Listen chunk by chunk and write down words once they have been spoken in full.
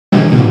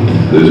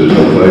This is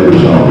a favorite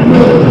song, you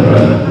know,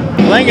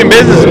 right? Lincoln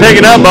business is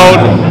picking up,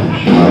 Bowden.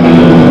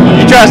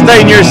 You try to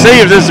stay in your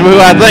seat if this is who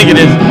I think it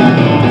is.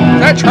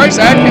 Is that Trace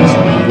Atkins?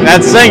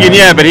 That's singing,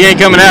 yeah, but he ain't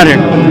coming out here.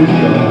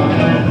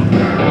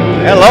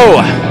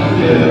 Hello.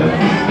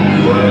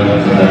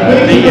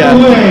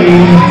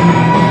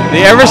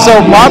 The ever so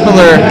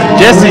popular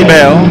Jessie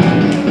Belle.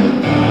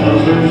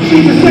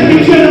 She's a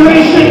second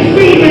generation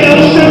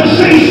female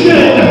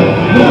sensation.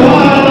 The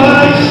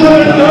Wild-Eyed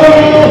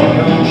Girl,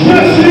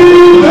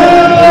 Jessie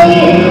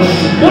Belle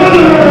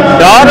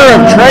Smothers. Daughter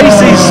of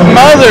Tracy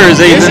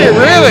Smothers, even. Is it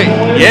really?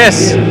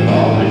 Yes.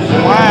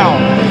 Wow.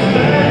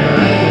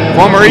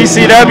 Former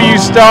ECW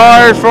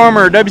star,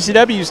 former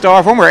WCW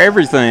star, former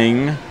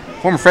everything.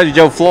 Former Freddie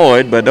Joe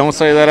Floyd, but don't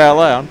say that out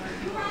loud.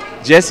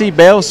 Jessie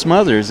Belle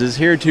Smothers is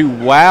here to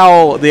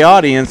wow the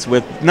audience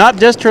with not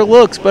just her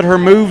looks, but her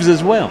moves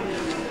as well.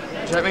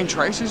 Does that mean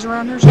Tracy's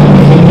around here? Probably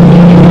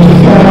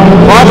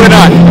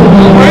not. I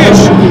wish.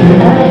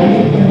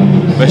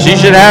 But she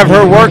should have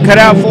her work cut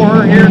out for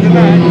her here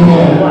tonight.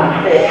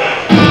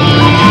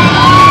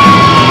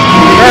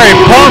 Very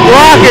punk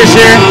rockish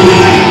here.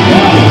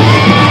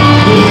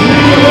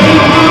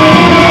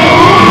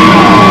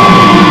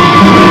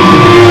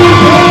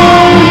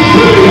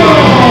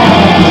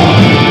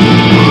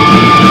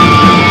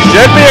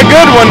 Should be a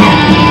good one.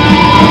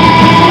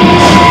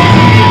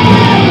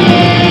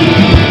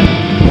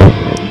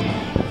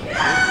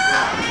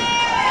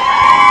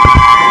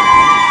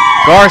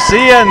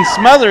 Garcia and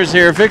Smothers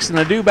here fixing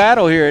to do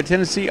battle here at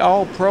Tennessee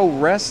All-Pro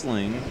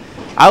Wrestling.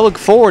 I look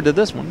forward to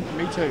this one.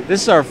 Me too.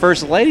 This is our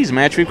first ladies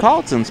match we've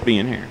called since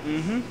being here.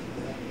 Mm-hmm.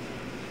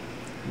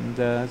 And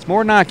it's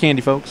more than eye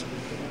candy, folks.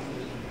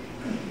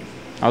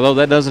 Although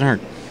that doesn't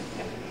hurt.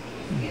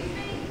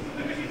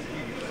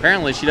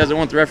 Apparently she doesn't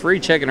want the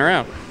referee checking her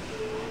out.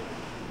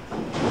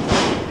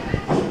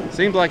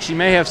 Seems like she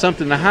may have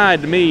something to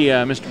hide to me,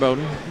 Mr.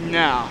 Bowden.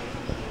 No.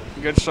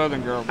 Good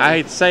Southern girl. I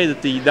hate to say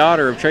that the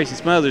daughter of Tracy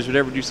Smothers would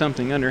ever do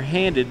something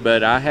underhanded,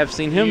 but I have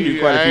seen him do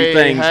quite a few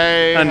things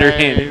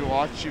underhanded. Hey,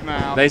 watch your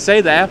mouth. They say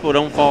the apple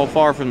don't fall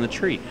far from the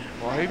tree.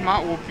 Well, he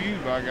might whoop you,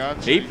 by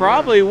God. He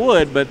probably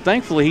would, but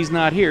thankfully he's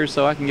not here,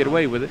 so I can get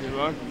away with it. You're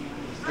lucky.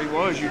 If he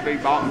was, you'd be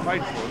bought and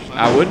paid for. So.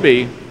 I would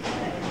be.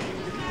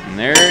 And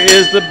there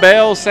is the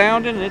bell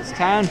sounding. It's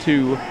time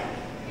to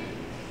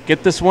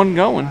get this one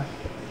going.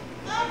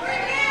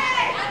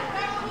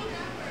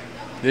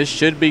 This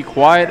should be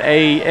quite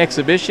a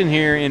exhibition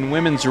here in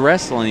women's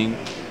wrestling.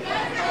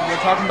 We're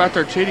talking about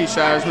their titty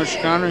size,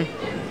 Mr. Connery.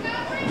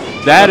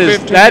 That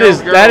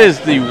is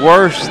the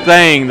worst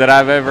thing that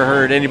I've ever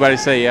heard anybody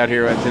say out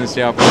here at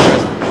Tennessee All-Pro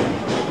Wrestling.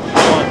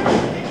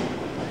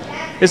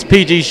 It's a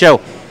PG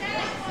show.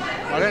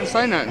 I didn't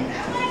say nothing.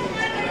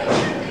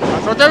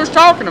 That's what they was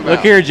talking about. Look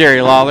here,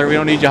 Jerry Lawler. We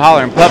don't need you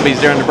hollering puppies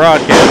during the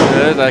broadcast.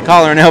 There's a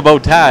collar and elbow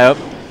tie-up.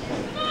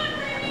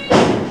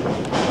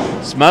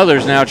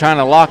 Smothers now trying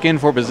to lock in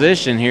for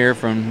position here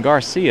from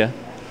Garcia.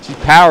 She's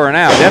powering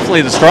out.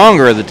 Definitely the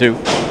stronger of the two.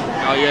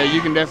 Oh, yeah,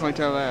 you can definitely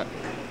tell that.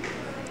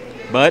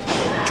 But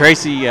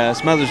Tracy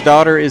Smothers'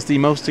 daughter is the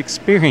most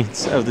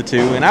experienced of the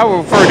two, and I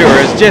will refer to her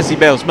as Jessie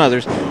Belle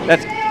Smothers.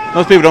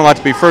 Most people don't like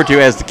to be referred to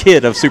as the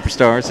kid of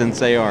superstars since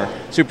they are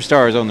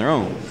superstars on their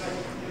own.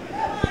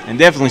 And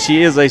definitely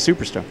she is a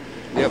superstar.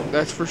 Yep,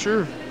 that's for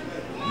sure.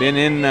 Been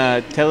in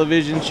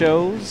television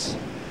shows.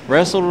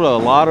 Wrestled with a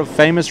lot of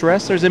famous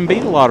wrestlers and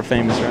beat a lot of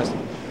famous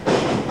wrestlers.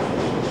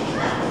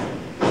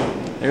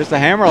 There's the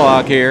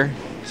hammerlock here.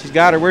 She's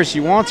got her where she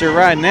wants her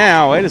right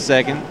now. Wait a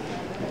second.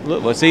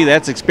 Look, well, see,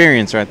 that's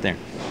experience right there.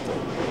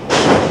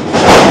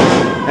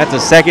 That's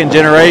a second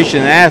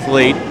generation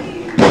athlete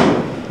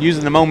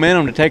using the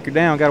momentum to take her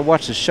down. Got to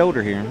watch the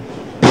shoulder here.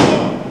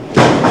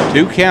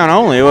 2 count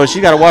only. Well,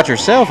 she's got to watch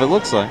herself, it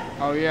looks like.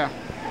 Oh, yeah.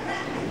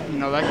 You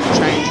know, that can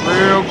change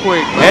real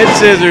quick. Head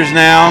scissors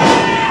now.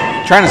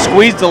 Trying to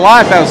squeeze the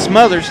life out of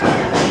Smothers.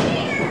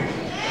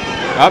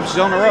 Up, she's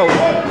on the rope.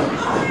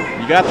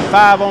 You got the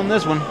 5 on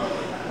this one.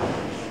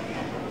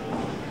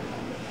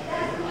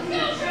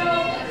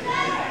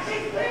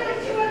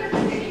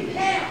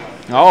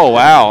 Oh,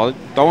 wow.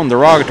 Throwing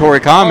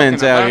derogatory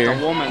comments out here.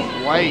 The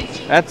woman's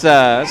weight. That's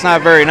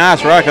not very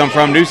nice where I come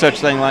from, do such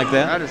a thing like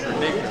that. That is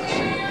ridiculous.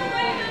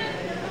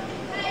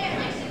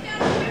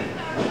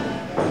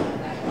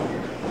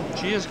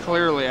 She is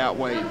clearly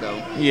outweighed,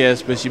 though.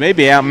 Yes, but she may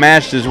be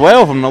outmatched as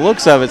well from the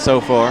looks of it so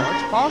far.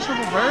 It's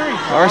possible, very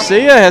possible.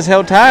 Garcia has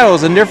held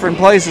titles in different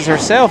places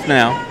herself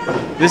now.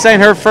 This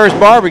ain't her first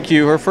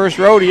barbecue, her first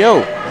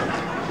rodeo.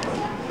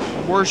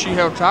 Where's she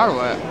held title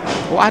at?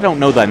 Well, I don't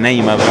know the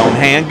name of it on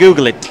hand.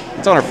 Google it.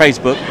 It's on her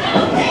Facebook.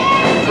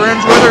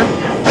 Friends with her?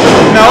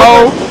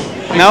 No,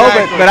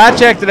 Exactly. but I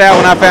checked it out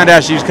when I found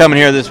out she was coming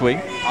here this week.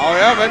 Oh,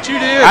 yeah, I bet you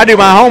did. I do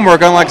my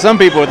homework, unlike some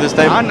people at this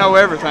table. I know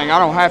everything. I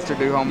don't have to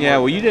do homework. Yeah,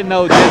 well, you didn't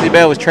know Jessie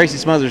Belle was Tracy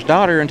Smothers'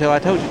 daughter until I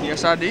told you.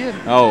 Yes, I did.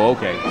 Oh,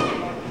 okay.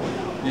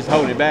 Just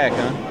holding it back,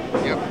 huh?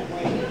 Yep.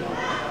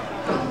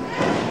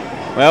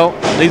 Well,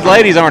 these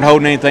ladies aren't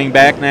holding anything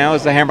back now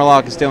as the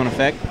hammerlock is still in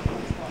effect.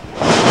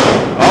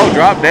 Oh,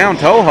 drop down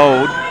toe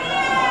hold.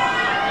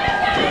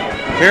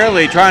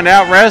 Apparently trying to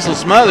out-wrestle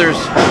Smothers.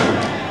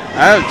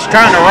 I was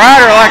trying to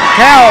ride her like a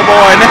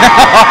cowboy now.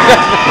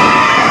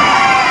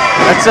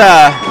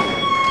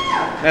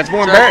 That's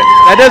more that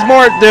does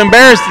more to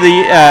embarrass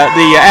the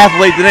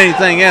athlete than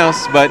anything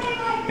else, but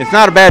it's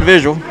not a bad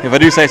visual, if I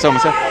do say so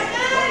myself.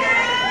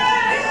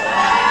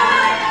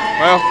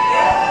 Well,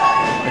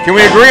 can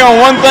we agree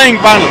on one thing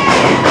finally?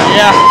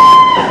 Yeah,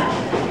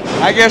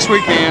 I guess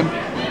we can.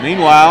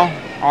 Meanwhile,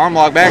 arm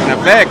lock back in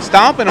effect,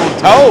 stomping on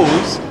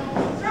toes.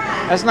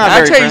 That's not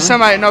very I'll tell friendly. you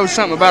somebody that knows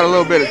something about a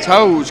little bit of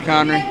toes,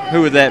 Connery.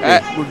 Who would that be?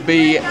 That would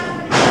be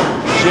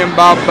Jim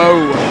Bob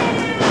Bowe.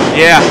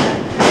 Yeah.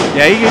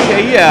 Yeah,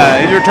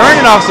 he's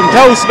returning off some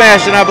toe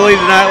smashing, I believe,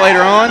 tonight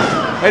later on.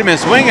 Wait a minute,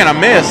 swing and a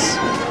miss.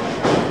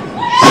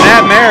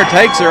 Snap mare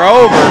takes her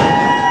over.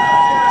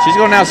 She's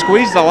going to now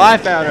squeeze the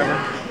life out of her.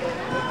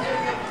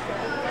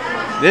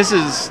 This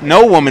is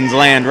no woman's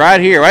land right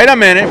here. Wait a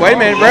minute.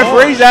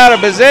 Referee's out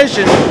of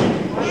position.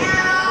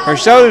 Her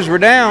shoulders were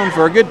down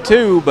for a good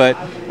 2, but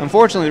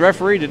unfortunately the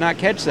referee did not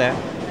catch that.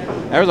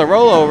 There was a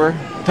rollover.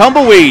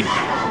 Tumbleweed.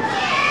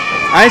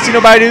 I ain't seen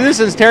nobody do this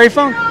since Terry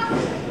Funk.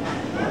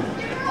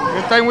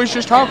 Good thing we was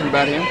just talking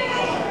about him.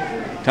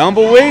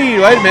 Tumbleweed.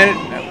 Wait a minute.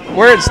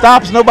 Where it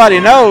stops, nobody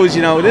knows.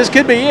 You know, this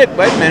could be it.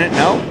 Wait a minute.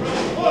 No.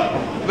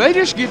 They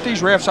just get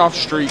these refs off the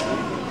street.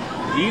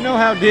 You know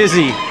how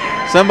dizzy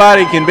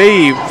somebody can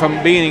be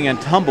from being a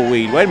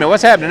tumbleweed. Wait a minute.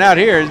 What's happening out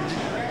here?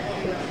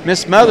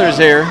 Miss Smothers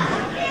here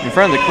in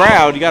front of the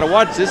crowd. You got to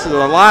watch. This is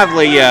a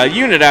lively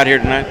unit out here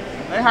tonight.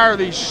 They hire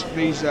these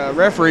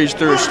referees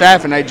through a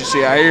staffing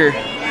agency out here.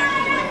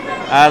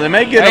 They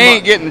may get. They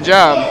ain't getting the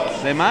job.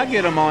 They might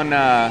get them on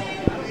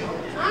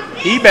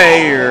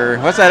eBay or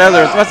what's that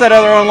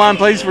other online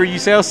place where you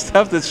sell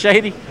stuff that's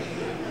shady?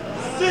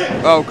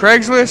 Oh,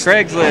 Craigslist.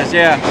 Craigslist,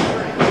 yeah.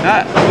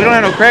 We don't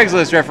have no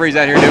Craigslist referees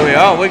out here, do we?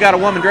 Oh, we got a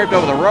woman draped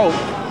over the rope.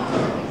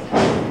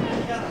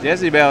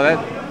 Jessie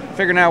Belle,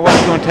 figuring out what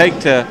it's going to take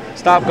to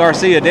stop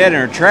Garcia dead in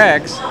her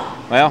tracks.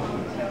 Well,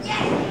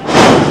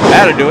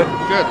 that'll do it.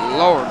 Good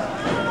Lord.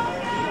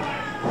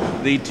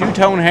 The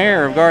two-tone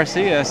hair of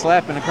Garcia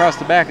slapping across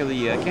the back of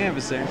the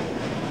canvas there.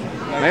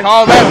 They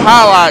call that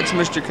highlights,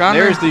 Mr. Conner.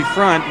 There's the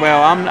front.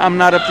 Well, I'm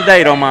not up to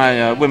date on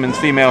my women's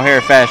female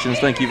hair fashions.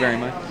 Thank you very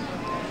much.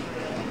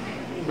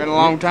 Been a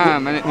long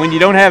time, ain't it? When you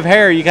don't have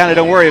hair, you kind of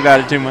don't worry about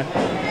it too much.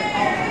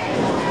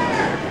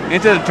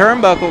 Into the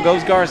turnbuckle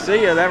goes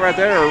Garcia. That right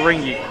there will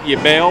ring you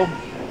bell.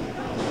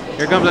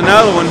 Here comes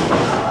another one.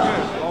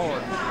 Good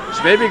Lord.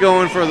 She may be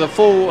going for the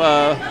full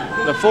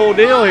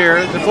deal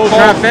here, the full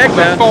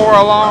trifecta. The 4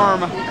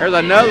 alarm. There's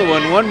another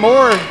one. One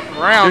more.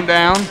 Round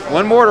down.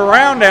 One more to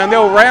round down.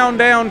 They'll round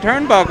down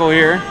turnbuckle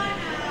here.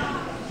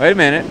 Wait a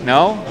minute.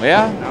 No.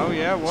 Yeah. Oh,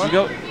 yeah. What?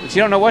 She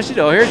don't know what she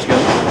doing. Here she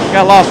goes.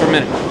 Got lost for a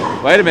minute.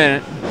 Wait a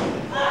minute.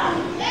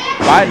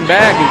 Fighting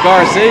back is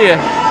Garcia.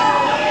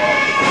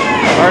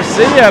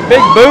 Garcia,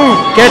 big boot,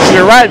 catching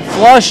her right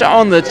flush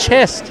on the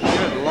chest.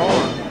 Good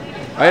Lord.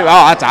 Wait,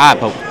 oh, that's an eye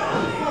poke.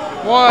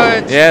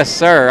 What? Yes,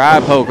 sir.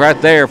 Eye poke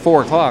right there,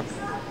 4 o'clock.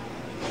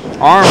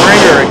 Arm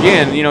wringer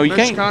again. You know, you Mr.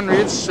 can't. Conner,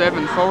 it's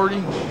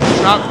 7:40.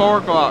 It's not 4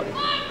 o'clock.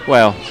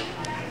 Well,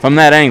 from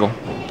that angle.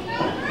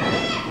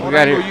 What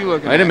angle are you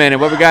looking at? Wait a minute.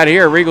 What we got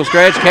here? Regal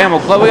stretch, camel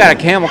clutch. We got a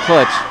camel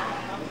clutch.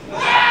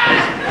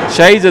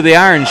 Shades of the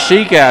Iron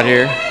Sheik out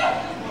here.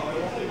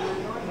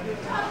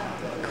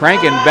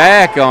 Cranking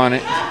back on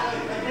it.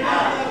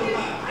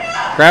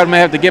 Crowd may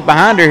have to get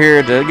behind her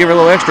here to give her a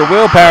little extra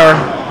willpower.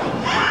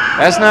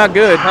 That's not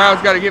good.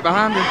 Crowd's got to get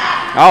behind her.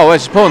 Oh,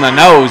 she's pulling the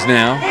nose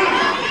now.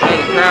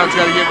 The crowd's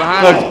got to get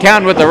behind her. Look,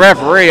 counting with the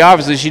referee,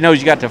 obviously she knows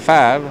you got to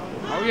 5.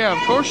 Oh, yeah,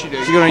 of course you do.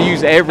 She's going to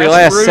use every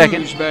That's last a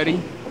second. ruse,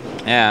 buddy.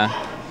 Yeah.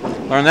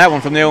 Learned that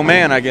one from the old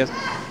man, I guess.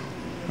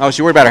 Oh,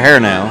 she worried about her hair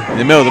now in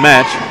the middle of the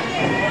match.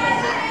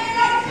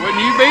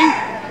 Wouldn't you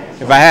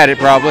be? If I had it,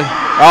 probably.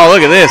 Oh,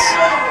 look at this.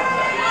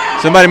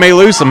 Somebody may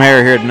lose some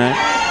hair here tonight.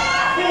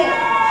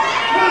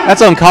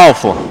 That's uncalled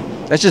for.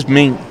 That's just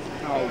mean.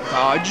 Oh,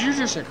 God, you're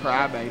just a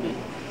crybaby.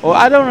 Well,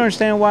 I don't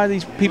understand why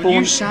these people...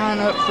 When you sign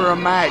up for a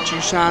match,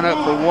 you sign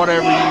up for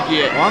whatever you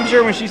get. Well, I'm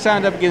sure when she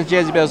signed up against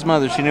Jessie Belle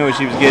Smothers, she knew what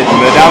she was getting.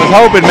 But I was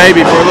hoping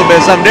maybe for a little bit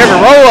of something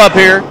different. Roll up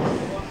here.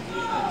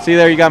 See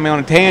there, you got me on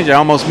a tangent. I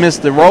almost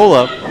missed the roll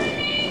up.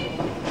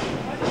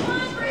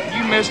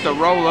 You miss the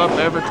roll up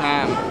every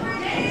time,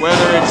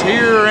 whether it's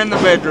here or in the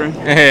bedroom.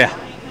 Yeah.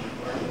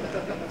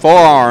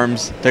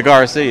 Forearms to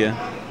Garcia.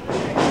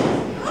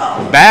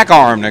 Back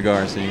arm to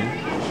Garcia.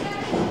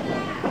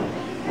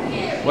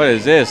 What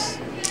is this?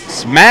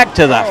 Smack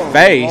to the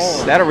face.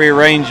 Lord. That'll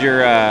rearrange your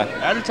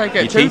That'll take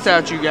that tooth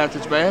out you got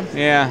that's bad.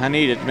 Yeah, I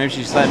need it. Maybe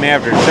she slapped me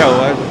after the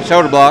show.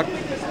 Shoulder block.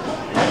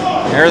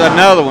 There's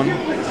another one.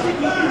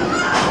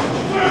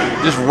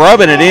 Just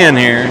rubbing it in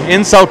here.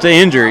 Insult to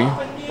injury.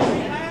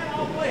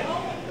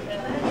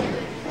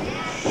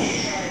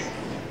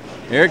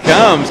 Here it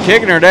comes.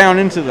 Kicking her down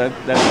into the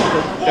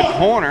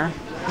corner.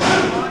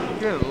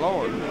 Good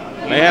Lord.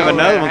 They have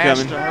another one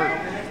coming.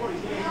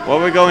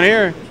 What are we going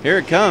here? Here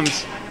it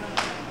comes.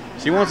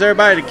 She wants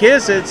everybody to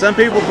kiss it. Some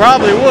people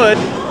probably would.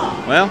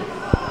 Well,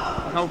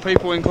 I hope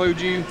people include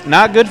you.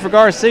 Not good for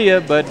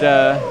Garcia, but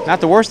not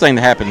the worst thing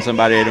to happen to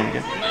somebody they don't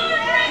get.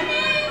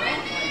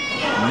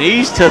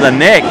 Knees to the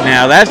neck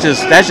now. That's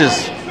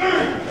just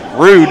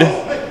rude.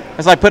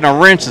 That's like putting a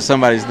wrench to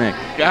somebody's neck.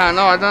 Yeah, I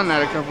know. I've done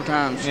that a couple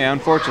times. Yeah,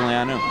 unfortunately,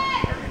 I know.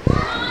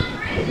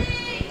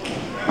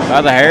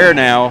 By the hair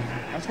now.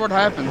 That's what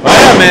happened. Wait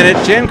a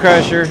minute, chin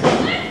crusher.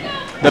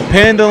 The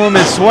pendulum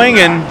is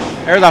swinging.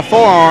 There's a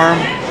forearm.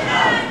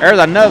 There's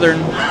another.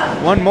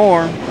 One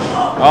more.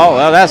 Oh,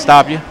 well, that'll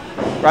stop you.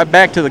 Right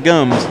back to the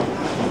gums.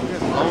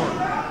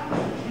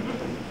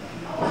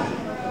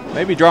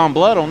 Maybe drawing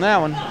blood on that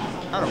one.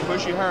 That'll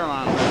push your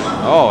hairline.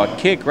 Oh, a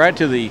kick right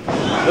to the,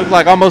 looked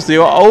like almost the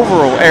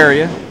overall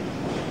area.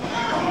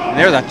 And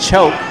there's a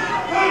choke.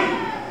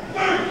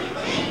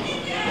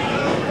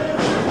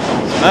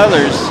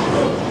 Smothers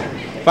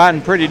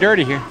fighting pretty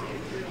dirty here.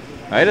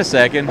 Wait a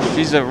second.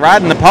 She's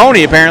riding the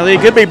pony, apparently. It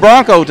could be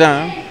Bronco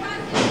time.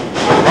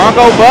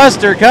 Bronco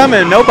Buster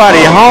coming.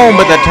 Nobody home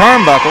but the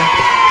turnbuckle.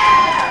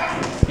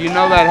 You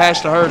know that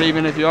has to hurt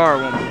even if you are a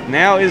woman.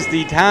 Now is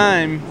the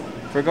time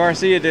for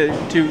Garcia to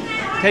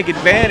take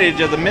advantage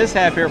of the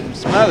mishap here from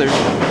Smothers.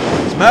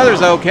 Smothers,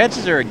 though,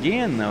 catches her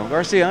again, though.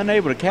 Garcia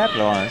unable to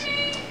capitalize. She's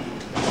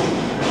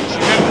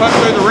been put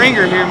through the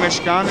ringer here,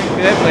 Michigan.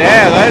 Definitely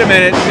has. Wait a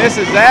minute.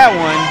 Misses that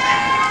one.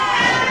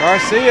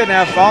 Garcia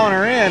now following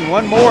her in.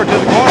 One more to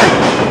the corner.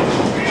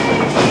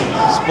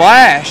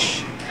 Splash.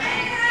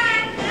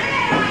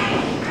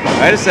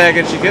 Wait a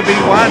second. She could be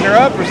winding her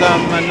up or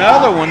something.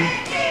 Another one.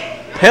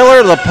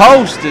 Pillar to the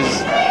post,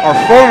 as our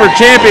former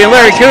champion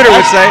Larry Cooter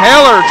would say.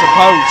 Pillar to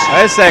post.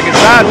 Wait a second.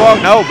 Sidewalk.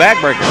 No.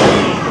 Backbreaker.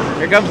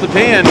 Here comes the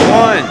pin.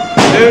 1,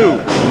 2.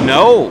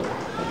 No.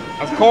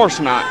 Of course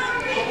not.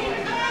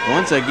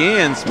 Once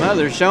again,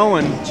 Smothers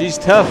showing she's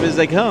tough as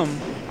they come.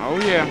 Oh,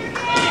 yeah.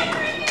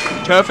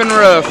 Tough and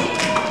rough.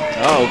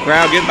 Oh,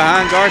 crowd getting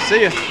behind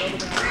Garcia.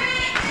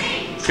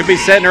 Could be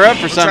setting her up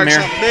for something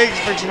here. Something big's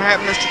fixing to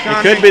happen, Mr. Conley.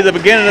 It could be the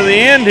beginning of the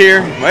end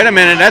here. Wait a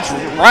minute. That's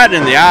right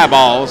in the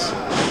eyeballs.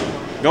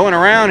 Going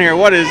around here.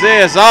 What is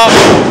this?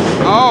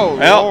 Oh,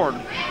 well, Lord.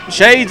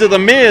 Shades of the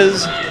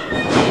Miz.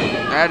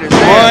 That is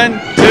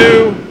 1,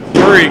 2,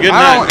 3. Good night.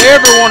 I don't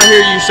ever want to hear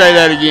you say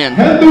that again.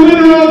 And the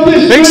winner of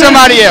this Pick match,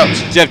 somebody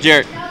else. Jeff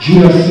Jarrett.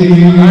 Jessie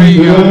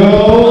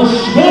Belle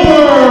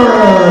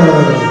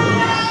Smothers.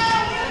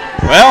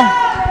 Well,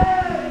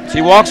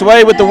 she walks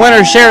away with the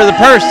winner's share of the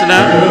purse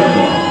tonight.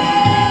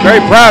 Very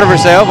proud of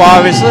herself,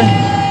 obviously.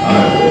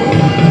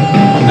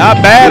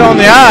 Not bad on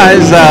the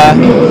eyes.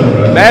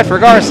 Bad for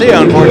Garcia,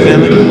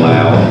 unfortunately.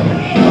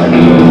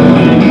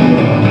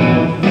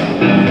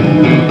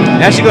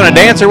 Now she's going to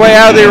dance her way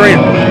out of the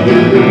arena.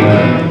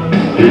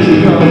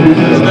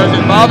 Does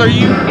it bother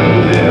you?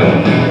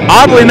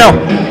 Oddly, no.